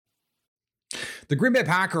The Green Bay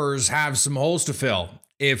Packers have some holes to fill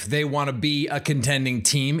if they want to be a contending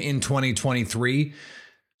team in 2023.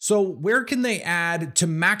 So where can they add to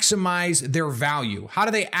maximize their value? How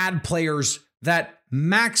do they add players that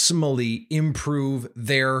maximally improve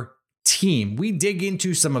their team? We dig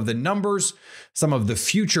into some of the numbers, some of the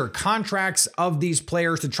future contracts of these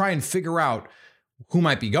players to try and figure out who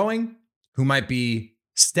might be going, who might be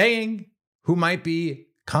staying, who might be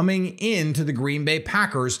coming into the Green Bay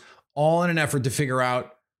Packers, all in an effort to figure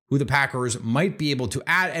out who the Packers might be able to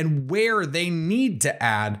add and where they need to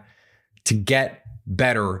add to get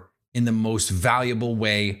better in the most valuable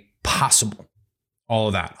way possible. All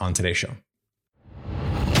of that on today's show.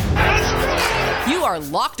 You are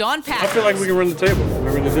Locked On Packers. I feel like we can run the table.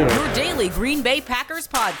 We're going to do it. Your daily Green Bay Packers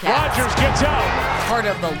podcast. Rodgers gets out. Part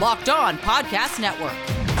of the Locked On Podcast Network.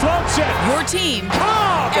 Floats it. Your team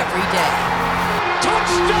every day.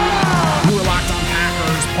 Touchdown! You are Locked On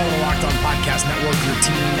Packers, part of the Locked On Podcast Network, your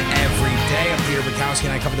team every day. I'm Peter Bukowski,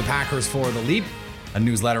 and I cover the Packers for The Leap, a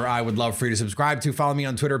newsletter I would love for you to subscribe to. Follow me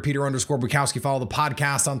on Twitter, Peter_Bukowski. Follow the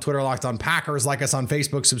podcast on Twitter, Locked On Packers. Like us on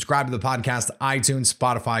Facebook. Subscribe to the podcast, iTunes,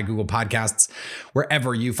 Spotify, Google Podcasts.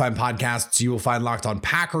 Wherever you find podcasts, you will find Locked On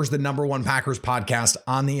Packers, the #1 Packers podcast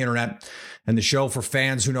on the internet, and the show for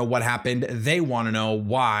fans who know what happened. They want to know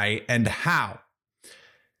why and how.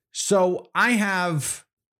 So I have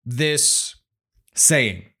this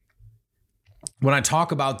saying when I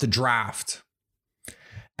talk about the draft,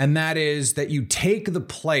 and that is that you take the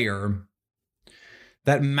player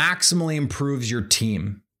that maximally improves your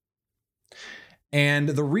team. And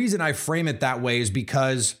the reason I frame it that way is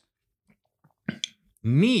because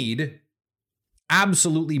need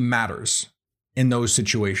absolutely matters in those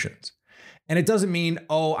situations. And it doesn't mean,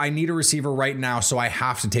 oh, I need a receiver right now, so I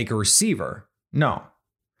have to take a receiver. No.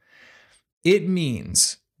 It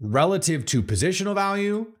means relative to positional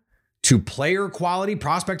value, to player quality,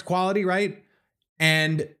 prospect quality, right?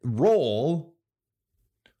 And role,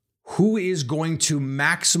 who is going to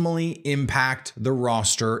maximally impact the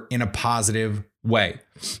roster in a positive way.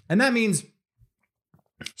 And that means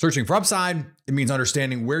searching for upside. It means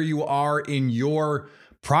understanding where you are in your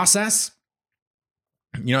process.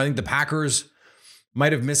 You know, I think the Packers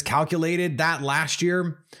might have miscalculated that last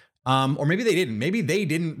year. Or maybe they didn't. Maybe they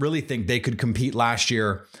didn't really think they could compete last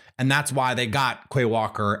year. And that's why they got Quay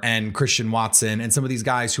Walker and Christian Watson and some of these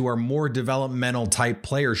guys who are more developmental type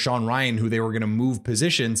players, Sean Ryan, who they were going to move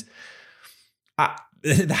positions.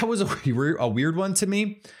 That was a weird one to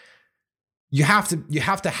me. You have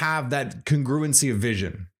to have that congruency of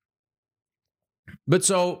vision. But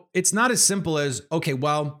so it's not as simple as, okay,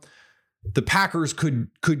 well, the Packers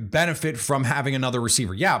could benefit from having another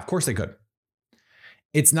receiver. Yeah, of course they could.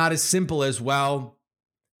 It's not as simple as, well,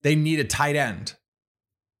 they need a tight end.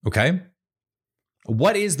 Okay.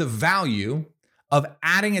 What is the value of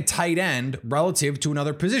adding a tight end relative to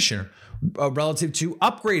another position, relative to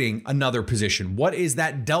upgrading another position? What is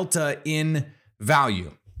that delta in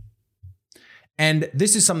value? And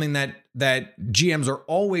this is something that GMs are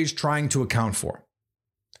always trying to account for,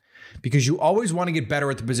 because you always want to get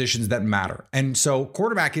better at the positions that matter. And so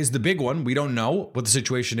quarterback is the big one. We don't know what the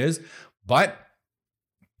situation is, but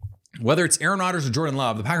whether it's Aaron Rodgers or Jordan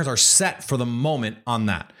Love, the Packers are set for the moment on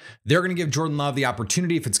that. They're going to give Jordan Love the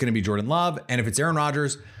opportunity if it's going to be Jordan Love. And if it's Aaron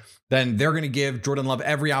Rodgers, then they're going to give Jordan Love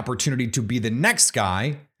every opportunity to be the next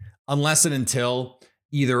guy, unless and until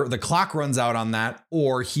either the clock runs out on that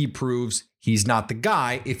or he proves he's not the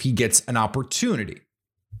guy if he gets an opportunity.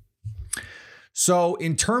 So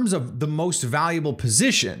in terms of the most valuable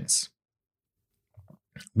positions,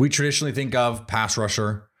 we traditionally think of pass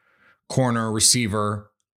rusher, corner, receiver,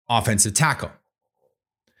 offensive tackle.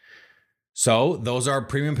 So those are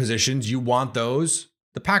premium positions. You want those.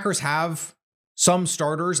 The Packers have some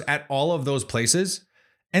starters at all of those places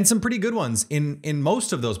and some pretty good ones in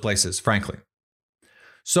most of those places, frankly.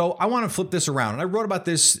 So I want to flip this around. And I wrote about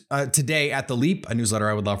this today at The Leap, a newsletter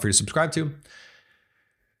I would love for you to subscribe to.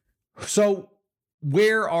 So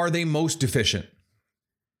where are they most deficient?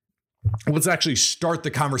 Let's actually start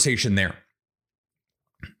the conversation there.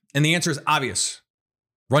 And the answer is obvious.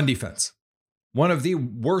 Run defense. One of the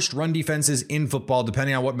worst run defenses in football,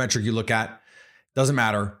 depending on what metric you look at. Doesn't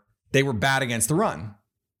matter. They were bad against the run.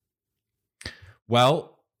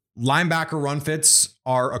 Well, linebacker run fits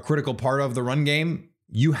are a critical part of the run game.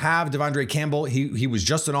 You have Devondre Campbell. He was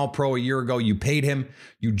just an all-pro a year ago. You paid him.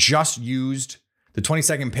 You just used the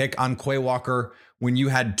 22nd pick on Quay Walker when you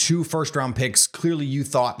had 2 first-round picks. Clearly, you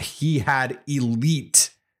thought he had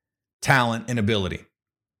elite talent and ability.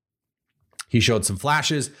 He showed some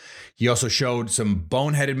flashes. He also showed some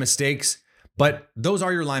boneheaded mistakes, but those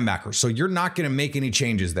are your linebackers. So you're not going to make any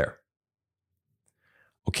changes there.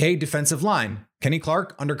 Okay, defensive line. Kenny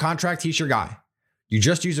Clark, under contract, he's your guy. You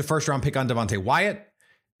just used a first-round pick on Devontae Wyatt,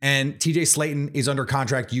 and TJ Slayton is under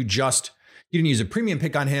contract. You didn't use a premium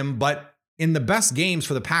pick on him, but in the best games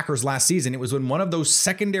for the Packers last season, it was when one of those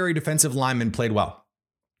secondary defensive linemen played well.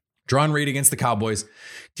 Jarran Reed against the Cowboys,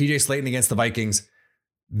 TJ Slayton against the Vikings.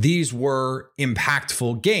 These were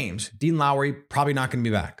impactful games. Dean Lowry probably not going to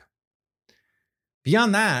be back.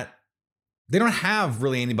 Beyond that, they don't have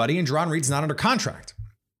really anybody, and Jarran Reed's not under contract.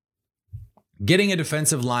 Getting a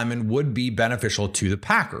defensive lineman would be beneficial to the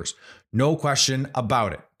Packers. No question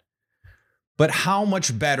about it. But how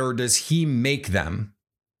much better does he make them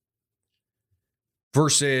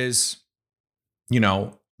versus,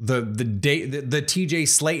 the TJ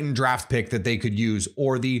Slayton draft pick that they could use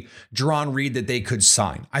or the Jarran Reed that they could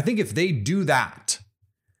sign? I think if they do that,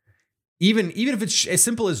 even if it's as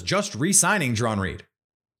simple as just re-signing Jarran Reed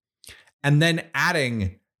and then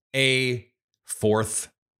adding a 4th,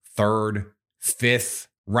 3rd, 5th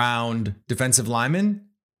round defensive lineman,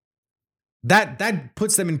 that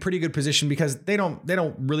puts them in pretty good position because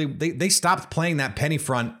they stopped playing that penny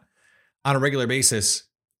front on a regular basis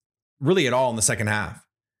really at all in the second half.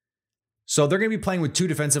 So they're going to be playing with 2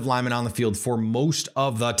 defensive linemen on the field for most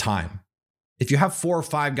of the time. If you have 4 or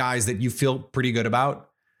 5 guys that you feel pretty good about,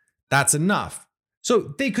 that's enough.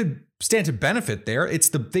 So they could stand to benefit there. It's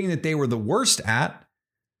the thing that they were the worst at.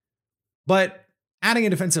 But adding a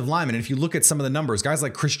defensive lineman, if you look at some of the numbers, guys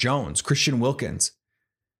like Chris Jones, Christian Wilkins,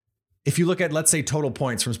 if you look at, let's say, total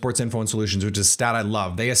points from Sports Info and Solutions, which is a stat I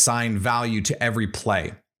love, they assign value to every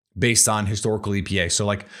play based on historical EPA. So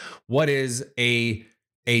like, what is a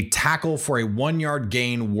tackle for a 1-yard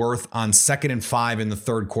gain worth on 2nd and 5 in the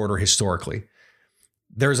 3rd quarter historically?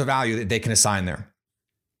 There's a value that they can assign there.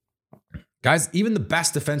 Guys, even the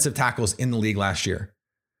best defensive tackles in the league last year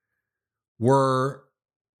were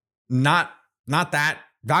not that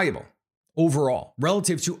valuable overall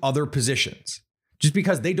relative to other positions, just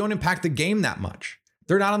because they don't impact the game that much.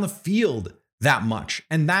 They're not on the field that much,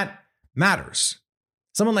 and that matters.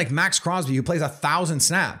 Someone like Max Crosby, who plays 1,000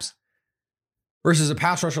 snaps, versus a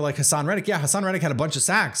pass rusher like Hassan Reddick. Yeah, Hassan Reddick had a bunch of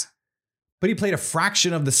sacks, but he played a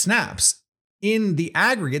fraction of the snaps. In the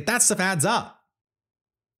aggregate, that stuff adds up.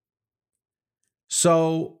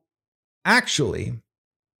 So actually,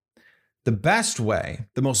 the best way,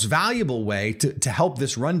 the most valuable way to help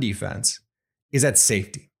this run defense is at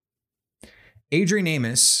safety. Adrian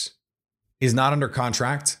Amos is not under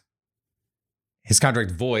contract. His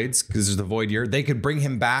contract voids because there's the void year. They could bring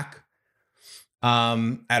him back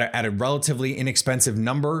at a relatively inexpensive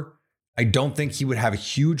number. I don't think he would have a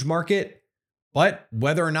huge market, but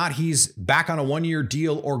whether or not he's back on a 1-year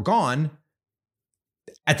deal or gone,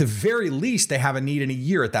 at the very least, they have a need in a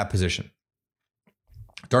year at that position.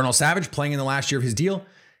 Darnell Savage playing in the last year of his deal.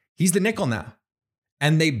 He's the nickel now.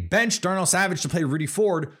 And they benched Darnell Savage to play Rudy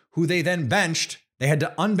Ford, who they then benched. They had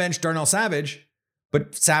to unbench Darnell Savage,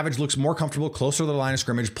 but Savage looks more comfortable closer to the line of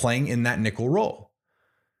scrimmage playing in that nickel role.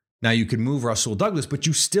 Now you could move Rasul Douglas, but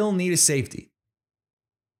you still need a safety.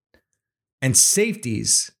 And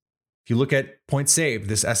safeties, if you look at points saved,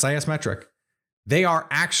 this SIS metric, they are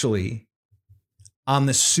actually on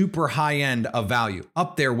the super high end of value,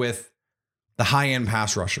 up there with the high-end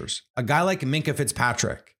pass rushers. A guy like Minkah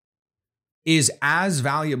Fitzpatrick is as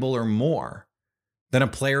valuable or more than a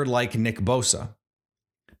player like Nick Bosa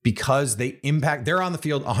because they're on the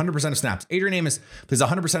field 100% of snaps. Adrian Amos plays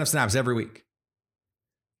 100% of snaps every week.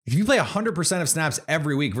 If you play 100% of snaps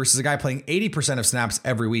every week versus a guy playing 80% of snaps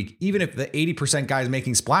every week, even if the 80% guy is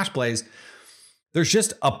making splash plays, there's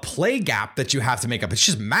just a play gap that you have to make up. It's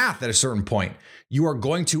just math at a certain point. You are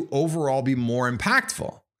going to overall be more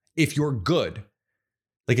impactful if you're good.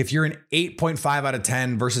 Like if you're an 8.5 out of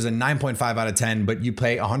 10 versus a 9.5 out of 10, but you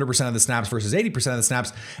play 100% of the snaps versus 80% of the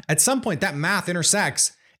snaps, at some point that math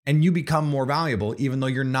intersects and you become more valuable, even though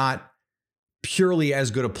you're not purely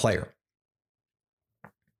as good a player.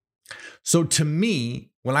 So to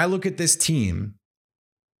me, when I look at this team,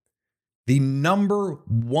 the number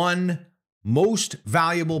one most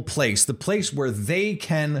valuable place, the place where they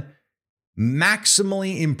can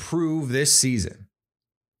maximally improve this season,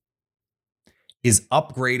 is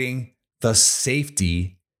upgrading the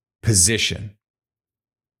safety position.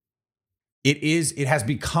 It has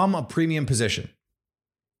become a premium position.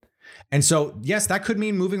 And so, yes, that could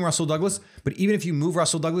mean moving Rasul Douglas, but even if you move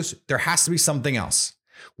Rasul Douglas, there has to be something else.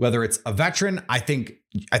 Whether it's a veteran, I think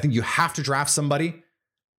you have to draft somebody.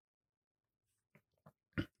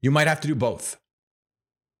 You might have to do both.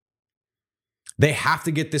 They have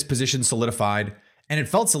to get this position solidified, and it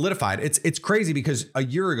felt solidified. It's crazy because a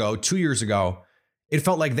year ago, 2 years ago, it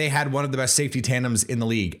felt like they had one of the best safety tandems in the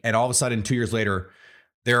league. And all of a sudden, 2 years later,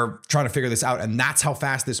 They're trying to figure this out, and that's how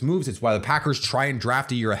fast this moves. It's why the Packers try and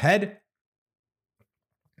draft a year ahead.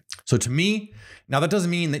 So to me, now that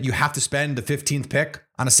doesn't mean that you have to spend the 15th pick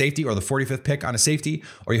on a safety or the 45th pick on a safety,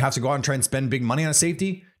 or you have to go out and try and spend big money on a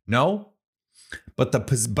safety. No,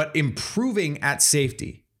 but improving at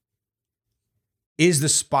safety is the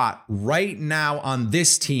spot right now on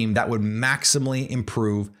this team that would maximally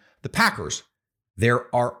improve the Packers.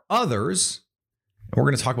 There are others, and we're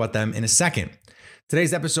going to talk about them in a second.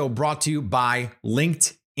 Today's episode brought to you by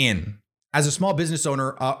LinkedIn. As a small business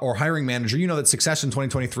owner or hiring manager, you know that success in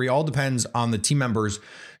 2023 all depends on the team members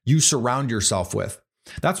you surround yourself with.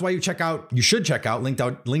 That's why you should check out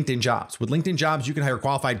LinkedIn Jobs. With LinkedIn Jobs, you can hire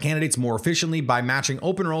qualified candidates more efficiently by matching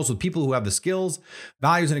open roles with people who have the skills,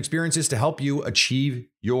 values, and experiences to help you achieve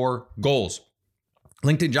your goals.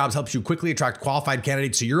 LinkedIn Jobs helps you quickly attract qualified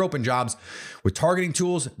candidates to your open jobs with targeting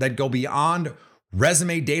tools that go beyond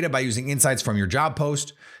resume data by using insights from your job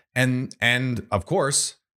post and of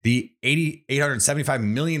course, the 875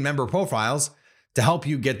 million member profiles to help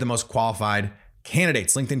you get the most qualified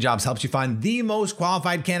candidates. LinkedIn Jobs helps you find the most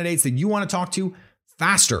qualified candidates that you want to talk to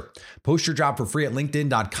faster. Post your job for free at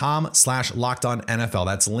linkedin.com/lockedonnfl.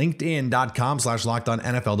 That's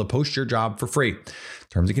linkedin.com/lockedonnfl to post your job for free.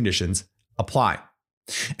 Terms and conditions apply.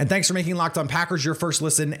 And thanks for making Locked On Packers your first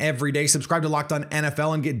listen every day. Subscribe to Locked On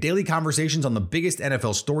NFL and get daily conversations on the biggest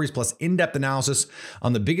NFL stories, plus in-depth analysis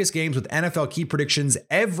on the biggest games with NFL key predictions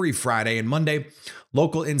every Friday and Monday.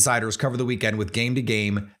 Local insiders cover the weekend with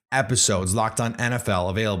game-to-game episodes. Locked On NFL,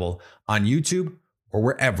 available on YouTube or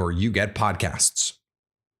wherever you get podcasts.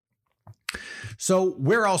 So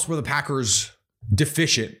where else were the Packers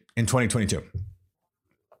deficient in 2022?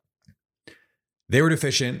 They were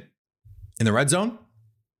deficient in the red zone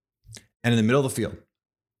and in the middle of the field.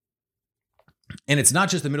 And it's not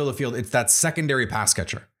just the middle of the field, it's that secondary pass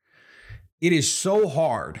catcher. It is so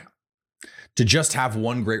hard to just have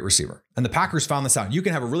one great receiver. And the Packers found this out. You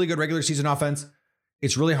can have a really good regular season offense.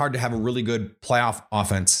 It's really hard to have a really good playoff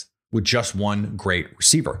offense with just one great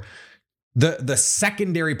receiver. The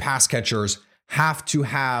secondary pass catchers have to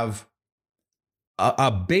have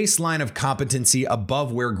a baseline of competency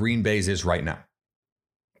above where Green Bay's is right now.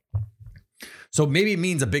 So maybe it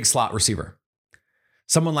means a big slot receiver.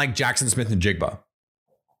 Someone like Jackson Smith-Njigba.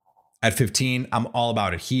 At 15, I'm all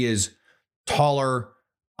about it. He is taller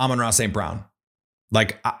Amon-Ra St. Brown.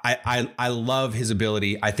 Like, I love his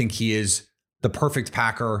ability. I think he is the perfect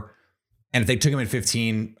Packer. And if they took him at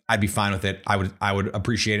 15, I'd be fine with it. I would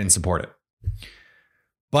appreciate it and support it.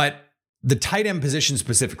 But the tight end position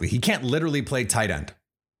specifically, he can't literally play tight end.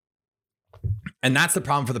 And that's the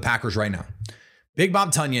problem for the Packers right now. Big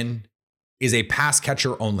Bob Tonyan is a pass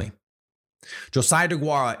catcher only. Josiah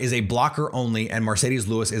DeGuara is a blocker only, and Mercedes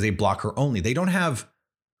Lewis is a blocker only. They don't have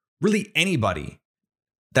really anybody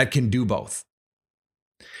that can do both.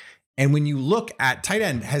 And when you look at tight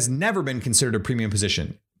end, has never been considered a premium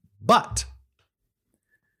position. But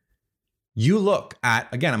you look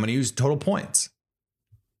at, again, I'm going to use total points.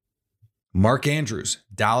 Mark Andrews,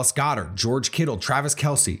 Dallas Goedert, George Kittle, Travis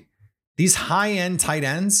Kelce. These high-end tight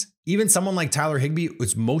ends, even someone like Tyler Higbee,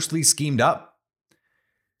 was mostly schemed up.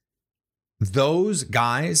 Those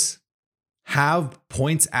guys have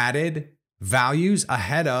points added values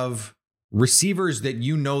ahead of receivers that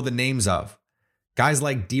you know the names of. Guys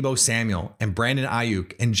like Deebo Samuel and Brandon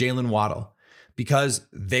Ayuk and Jalen Waddle, because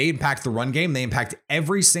they impact the run game. They impact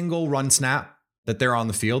every single run snap that they're on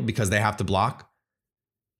the field because they have to block.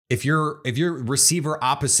 If you're receiver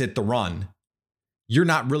opposite the run, you're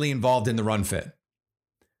not really involved in the run fit.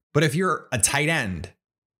 But if you're a tight end,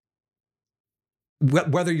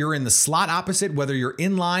 whether you're in the slot opposite, whether you're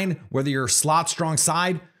in line, whether you're slot strong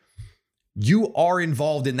side, you are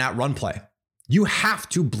involved in that run play. You have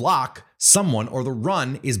to block someone or the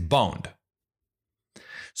run is boned.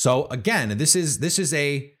 So again, this is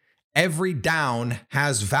a every down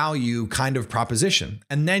has value kind of proposition.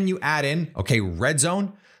 And then you add in, okay, red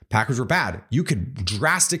zone, Packers were bad. You could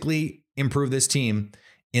drastically improve this team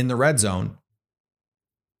in the red zone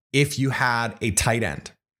if you had a tight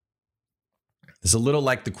end. It's a little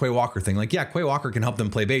like the Quay Walker thing. Like, yeah, Quay Walker can help them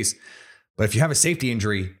play base. But if you have a safety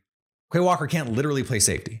injury, Quay Walker can't literally play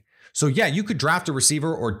safety. So yeah, you could draft a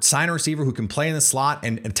receiver or sign a receiver who can play in the slot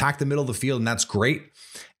and attack the middle of the field, and that's great.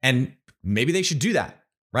 And maybe they should do that,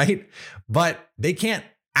 right? But they can't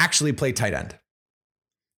actually play tight end.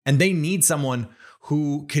 And they need someone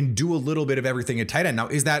who can do a little bit of everything at tight end. Now,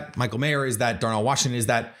 is that Michael Mayer? Is that Darnell Washington? Is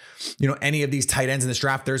that, any of these tight ends in this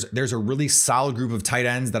draft? There's a really solid group of tight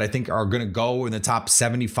ends that I think are going to go in the top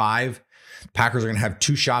 75. Packers are going to have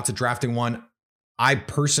 2 shots at drafting one. I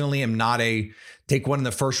personally am not a take one in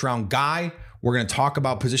the first round guy. We're going to talk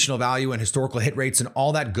about positional value and historical hit rates and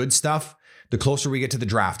all that good stuff the closer we get to the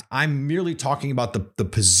draft. I'm merely talking about the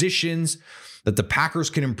positions that the Packers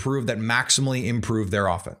can improve that maximally improve their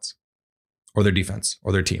offense or their defense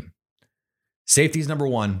or their team. Safety is number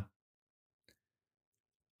one.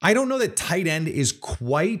 I don't know that tight end is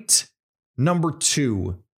quite number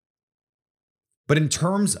two, but in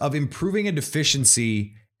terms of improving a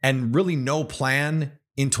deficiency and really no plan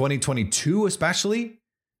in 2022 especially,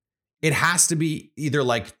 it has to be either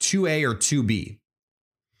like 2A or 2B.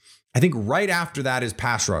 I think right after that is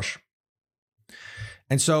pass rush.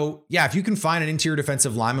 And so, yeah, if you can find an interior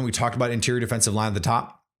defensive lineman, we talked about interior defensive line at the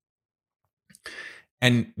top,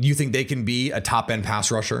 and you think they can be a top end pass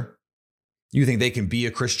rusher, you think they can be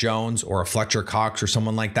a Chris Jones or a Fletcher Cox or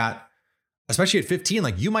someone like that, especially at 15,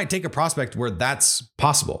 like you might take a prospect where that's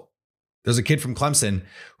possible. There's a kid from Clemson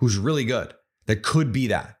who's really good that could be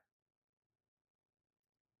that.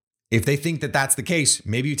 If they think that that's the case,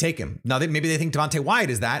 maybe you take him. Now, maybe they think Devontae Wyatt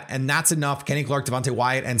is that, and that's enough. Kenny Clark, Devontae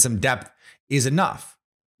Wyatt, and some depth is enough.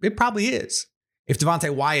 It probably is. If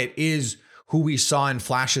Devontae Wyatt is who we saw in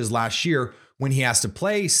flashes last year when he has to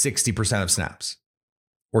play 60% of snaps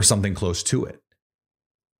or something close to it.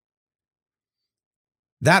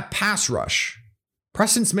 That pass rush,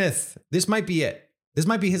 Preston Smith, this might be it. This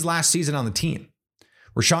might be his last season on the team.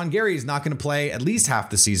 Rashawn Gary is not going to play at least half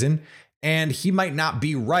the season, and he might not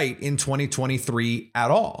be right in 2023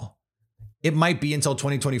 at all. It might be until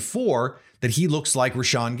 2024 that he looks like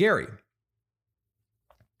Rashawn Gary.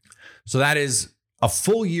 So that is a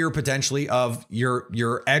full year potentially of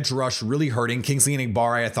your edge rush really hurting. Kingsley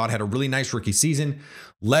Enagbare, I thought, had a really nice rookie season,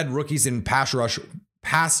 led rookies in pass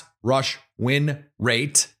rush win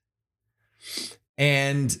rate.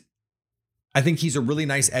 And I think he's a really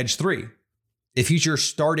nice edge 3. If he's your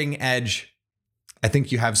starting edge, I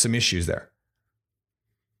think you have some issues there.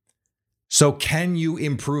 So can you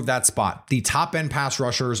improve that spot? The top end pass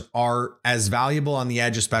rushers are as valuable on the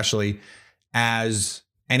edge, especially, as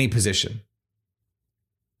any position.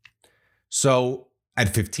 So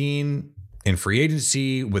at 15, in free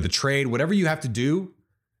agency, with a trade, whatever you have to do,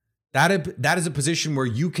 that is a position where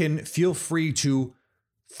you can feel free to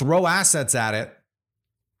throw assets at it,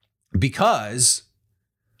 because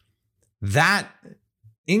that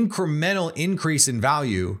incremental increase in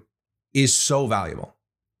value is so valuable.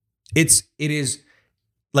 It is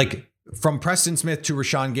like from Preston Smith to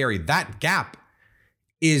Rashawn Gary, that gap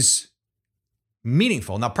is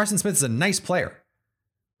meaningful. Now, Preston Smith is a nice player.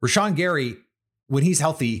 Rashawn Gary, when he's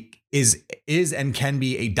healthy, is and can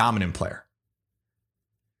be a dominant player.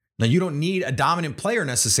 Now, you don't need a dominant player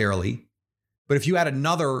necessarily, but if you had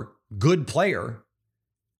another good player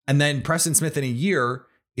and then Preston Smith in a year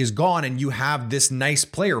is gone and you have this nice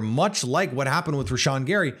player, much like what happened with Rashawn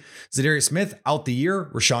Gary, Za'Darius Smith out the year,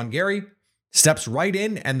 Rashawn Gary steps right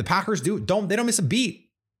in, and the Packers don't miss a beat.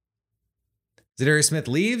 Za'Darius Smith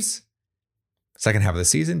leaves, second half of the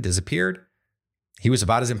season, disappeared. He was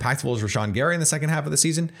about as impactful as Rashawn Gary in the second half of the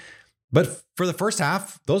season. But for the first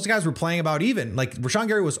half, those guys were playing about even. Like Rashawn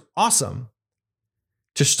Gary was awesome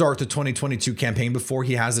to start the 2022 campaign before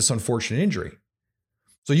he has this unfortunate injury.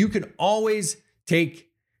 So you can always take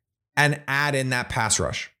and add in that pass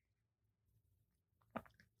rush.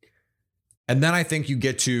 And then I think you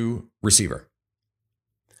get to receiver,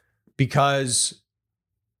 because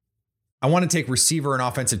I want to take receiver and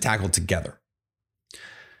offensive tackle together,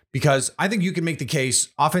 because I think you can make the case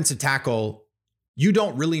offensive tackle, you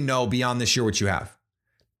don't really know beyond this year what you have.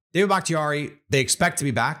 David Bakhtiari, they expect to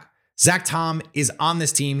be back. Zach Tom is on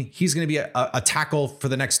this team. He's going to be a tackle for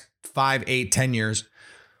the next 5, 8, 10 years.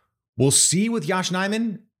 We'll see with Yosh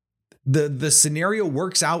Nijman. The scenario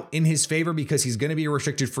works out in his favor because he's going to be a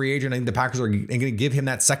restricted free agent. I think the Packers are going to give him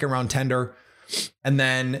that second round tender, and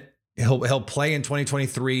then he'll play in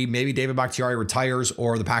 2023. Maybe David Bakhtiari retires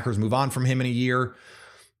or the Packers move on from him in a year.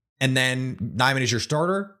 And then Nijman is your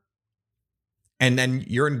starter. And then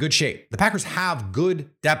you're in good shape. The Packers have good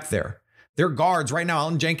depth there. Their guards right now,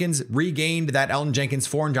 Elton Jenkins regained that Elton Jenkins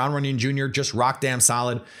form. John Runyon Jr. just rock damn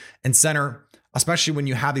solid. And center, especially when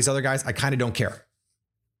you have these other guys, I kind of don't care.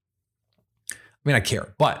 I mean, I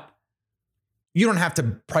care, but you don't have to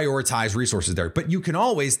prioritize resources there. But you can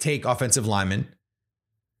always take offensive linemen,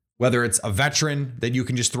 whether it's a veteran that you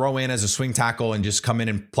can just throw in as a swing tackle and just come in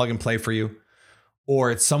and plug and play for you, or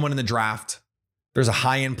it's someone in the draft. There's a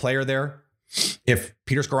high-end player there. If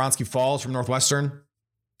Peter Skoronski falls from Northwestern,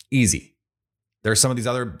 easy. There's some of these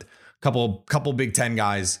other couple Big Ten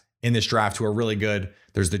guys in this draft who are really good.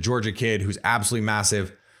 There's the Georgia kid who's absolutely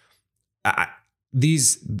massive.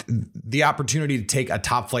 The opportunity to take a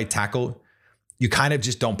top flight tackle, you kind of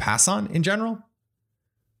just don't pass on in general.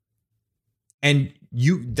 And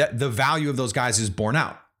the value of those guys is borne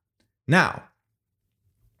out. Now,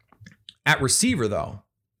 at receiver, though,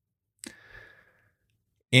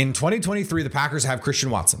 in 2023, the Packers have Christian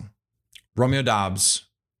Watson, Romeo Doubs,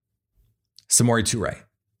 Samori Toure.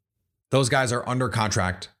 Those guys are under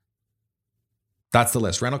contract. That's the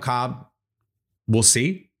list. Randall Cobb, we'll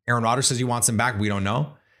see. Aaron Rodgers says he wants him back. We don't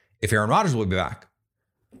know if Aaron Rodgers will be back.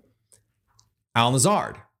 Allen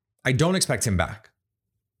Lazard, I don't expect him back.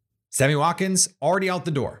 Sammy Watkins, already out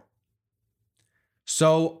the door.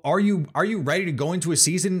 So are you ready to go into a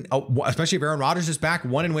season, especially if Aaron Rodgers is back,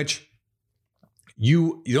 one in which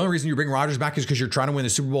the only reason you bring Rodgers back is because you're trying to win the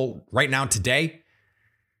Super Bowl right now today?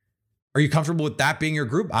 Are you comfortable with that being your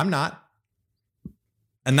group? I'm not.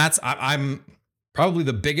 And I'm probably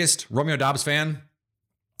the biggest Romeo Doubs fan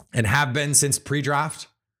and have been since pre-draft.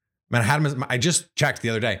 Man, I just checked the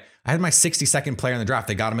other day. I had my 62nd player in the draft.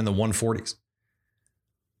 They got him in the 140s.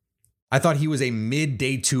 I thought he was a mid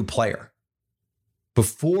day 2 player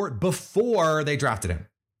before they drafted him.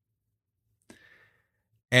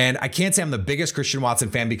 And I can't say I'm the biggest Christian Watson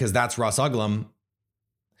fan because that's Russ Uglum,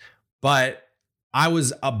 but I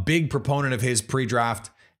was a big proponent of his pre-draft,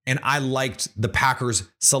 and I liked the Packers'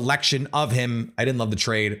 selection of him. I didn't love the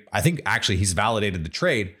trade. I think actually he's validated the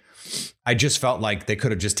trade. I just felt like they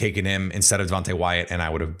could have just taken him instead of Devontae Wyatt, and I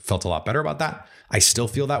would have felt a lot better about that. I still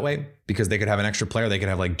feel that way because they could have an extra player. They could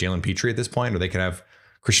have like Jalen Petrie at this point, or they could have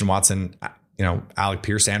Christian Watson, Alec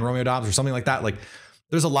Pierce and Romeo Doubs or something like that. Like,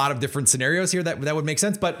 there's a lot of different scenarios here that would make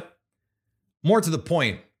sense, but more to the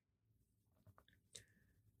point,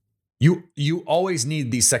 you always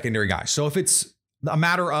need these secondary guys. So if it's a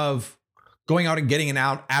matter of going out and getting an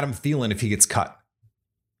Adam Thielen if he gets cut,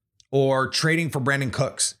 or trading for Brandon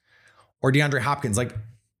Cooks or DeAndre Hopkins, like,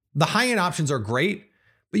 the high-end options are great,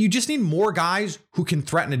 but you just need more guys who can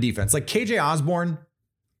threaten a defense. Like, KJ Osborne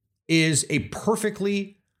is a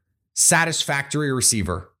perfectly satisfactory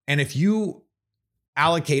receiver. And if you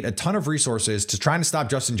allocate a ton of resources to trying to stop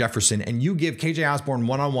Justin Jefferson and you give KJ Osborne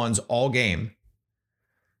one-on-ones all game,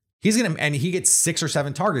 and he gets 6 or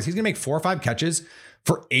 7 targets, he's going to make 4 or 5 catches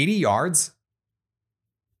for 80 yards.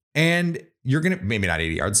 And you're going to, maybe not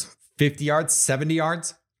 80 yards, 50 yards, 70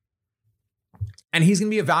 yards. And he's going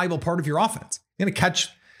to be a valuable part of your offense. He's going to catch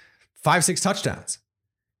 5-6 touchdowns.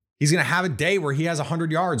 He's going to have a day where he has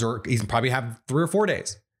 100 yards, or he's probably have 3 or 4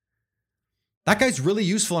 days. That guy's really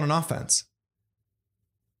useful in an offense.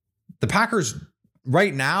 The Packers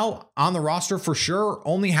right now on the roster for sure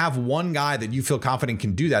only have one guy that you feel confident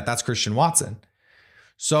can do that. That's Christian Watson.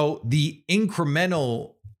 So the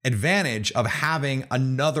incremental advantage of having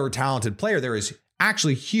another talented player there is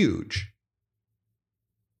actually huge.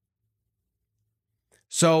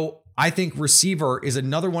 So I think receiver is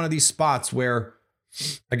another one of these spots where,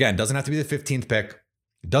 again, doesn't have to be the 15th pick.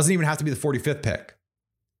 It doesn't even have to be the 45th pick.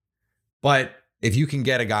 But if you can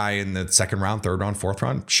get a guy in the 2nd round, 3rd round, 4th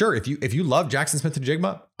round, sure. If you love Jackson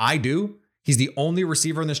Smith-Njigba, I do. He's the only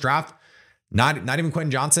receiver in this draft, not even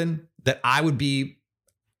Quentin Johnson, that I would be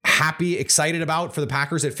happy, excited about for the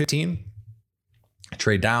Packers at 15.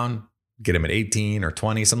 Trade down, get him at 18 or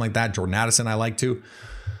 20, something like that. Jordan Addison, I like too.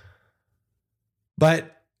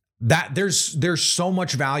 But that there's so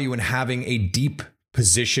much value in having a deep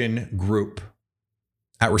position group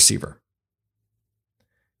at receiver.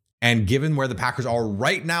 And given where the Packers are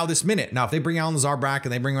right now, this minute, now if they bring Allen Lazard back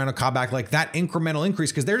and they bring Randall Cobb back, like, that incremental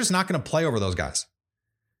increase, because they're just not going to play over those guys.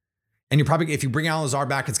 And you're probably, if you bring Allen Lazard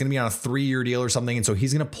back, it's going to be on a 3-year deal or something. And so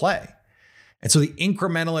he's going to play. And so the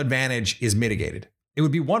incremental advantage is mitigated. It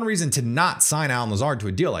would be one reason to not sign Allen Lazard to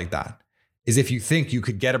a deal like that, is if you think you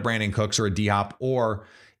could get a Brandon Cooks or a D-Hop, or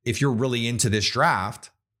if you're really into this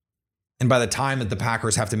draft, and by the time that the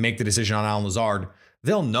Packers have to make the decision on Allen Lazard,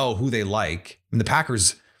 they'll know who they like. And the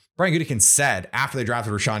Packers, Brian Gutekunst said after they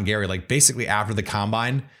drafted Rashawn Gary, like basically after the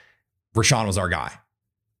combine, Rashawn was our guy.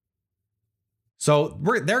 So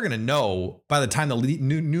they're going to know by the time the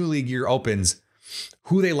new league year opens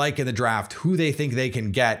who they like in the draft, who they think they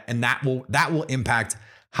can get, and that will impact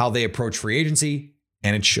how they approach free agency,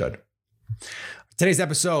 and it should. Today's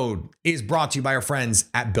episode is brought to you by our friends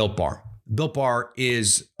at Built Bar. Built Bar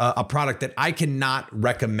is a product that I cannot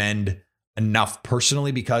recommend enough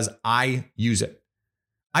personally because I use it.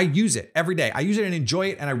 I use it every day. I use it and enjoy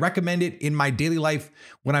it, and I recommend it in my daily life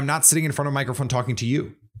when I'm not sitting in front of a microphone talking to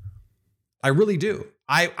you. I really do.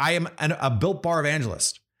 I am a Built Bar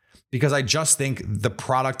evangelist because I just think the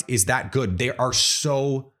product is that good. They are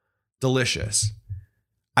so delicious.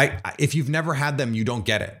 If you've never had them, you don't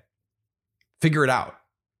get it. Figure it out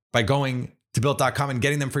by going to Built.com and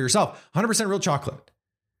getting them for yourself. 100% real chocolate.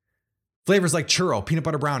 Flavors like churro, peanut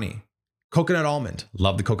butter brownie, Coconut almond.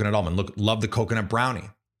 Love the coconut almond. Love the coconut brownie.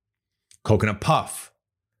 Coconut puff.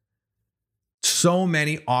 So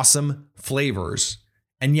many awesome flavors.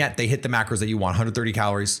 And yet they hit the macros that you want. 130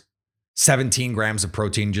 calories, 17 grams of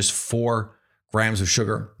protein, just 4 grams of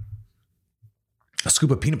sugar. A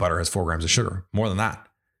scoop of peanut butter has 4 grams of sugar, more than that.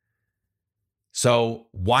 So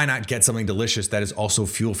why not get something delicious that is also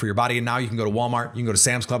fuel for your body? And now you can go to Walmart, you can go to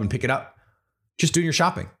Sam's Club and pick it up. Just doing your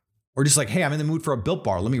shopping. Or just like, hey, I'm in the mood for a Built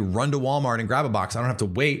Bar. Let me run to Walmart and grab a box. I don't have to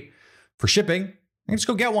wait for shipping. I can just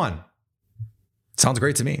go get one. Sounds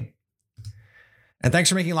great to me. And thanks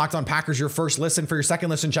for making Locked On Packers your first listen. For your second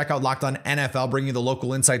listen, check out Locked On NFL, bringing you the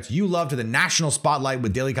local insights you love to the national spotlight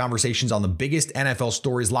with daily conversations on the biggest NFL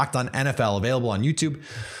stories. Locked On NFL, available on YouTube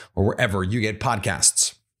or wherever you get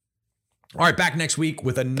podcasts. All right, back next week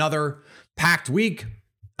with another packed week.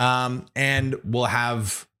 And we'll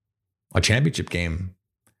have a championship game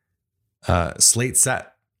slate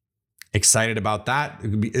set. Excited about that.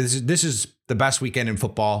 This is the best weekend in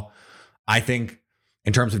football, I think,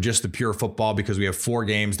 in terms of just the pure football, because we have 4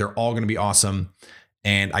 games. They're all going to be awesome.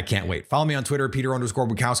 And I can't wait. Follow me on Twitter,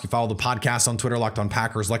 Peter_Bukowski. Follow the podcast on Twitter, Locked On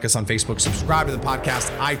Packers. Like us on Facebook. Subscribe to the podcast,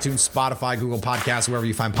 iTunes, Spotify, Google Podcasts, wherever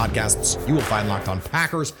you find podcasts, you will find Locked On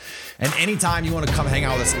Packers. And anytime you want to come hang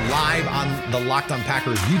out with us live on the Locked On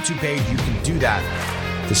Packers YouTube page, you can do that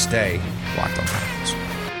to stay Locked On Packers.